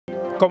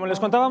Como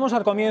les contábamos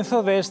al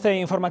comienzo de este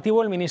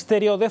informativo, el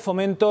Ministerio de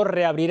Fomento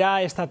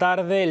reabrirá esta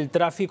tarde el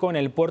tráfico en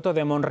el puerto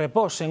de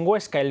Monrepós, en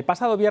Huesca. El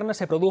pasado viernes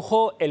se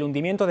produjo el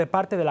hundimiento de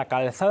parte de la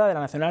calzada de la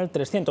Nacional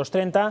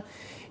 330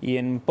 y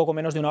en poco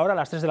menos de una hora, a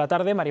las 3 de la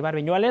tarde, Marimar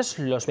Viñuales,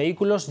 los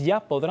vehículos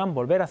ya podrán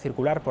volver a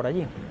circular por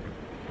allí.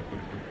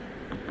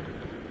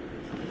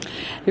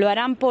 Lo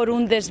harán por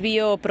un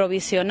desvío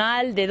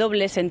provisional de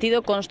doble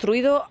sentido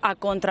construido a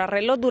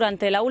contrarreloj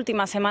durante la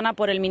última semana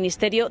por el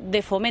Ministerio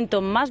de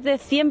Fomento. Más de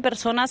 100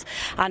 personas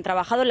han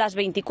trabajado las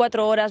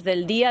 24 horas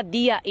del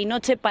día y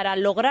noche para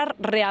lograr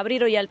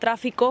reabrir hoy al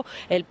tráfico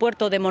el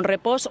puerto de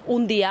Monrepós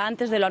un día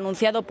antes de lo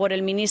anunciado por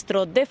el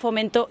ministro de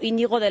Fomento,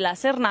 Íñigo de la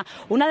Serna.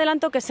 Un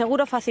adelanto que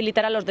seguro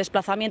facilitará los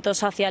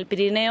desplazamientos hacia el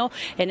Pirineo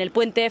en el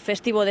puente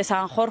festivo de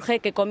San Jorge,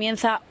 que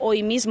comienza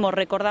hoy mismo.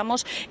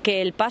 Recordamos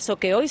que el paso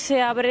que hoy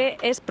se abre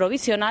es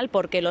provisional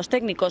porque los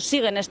técnicos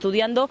siguen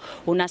estudiando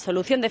una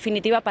solución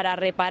definitiva para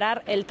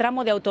reparar el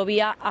tramo de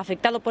autovía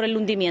afectado por el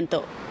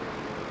hundimiento.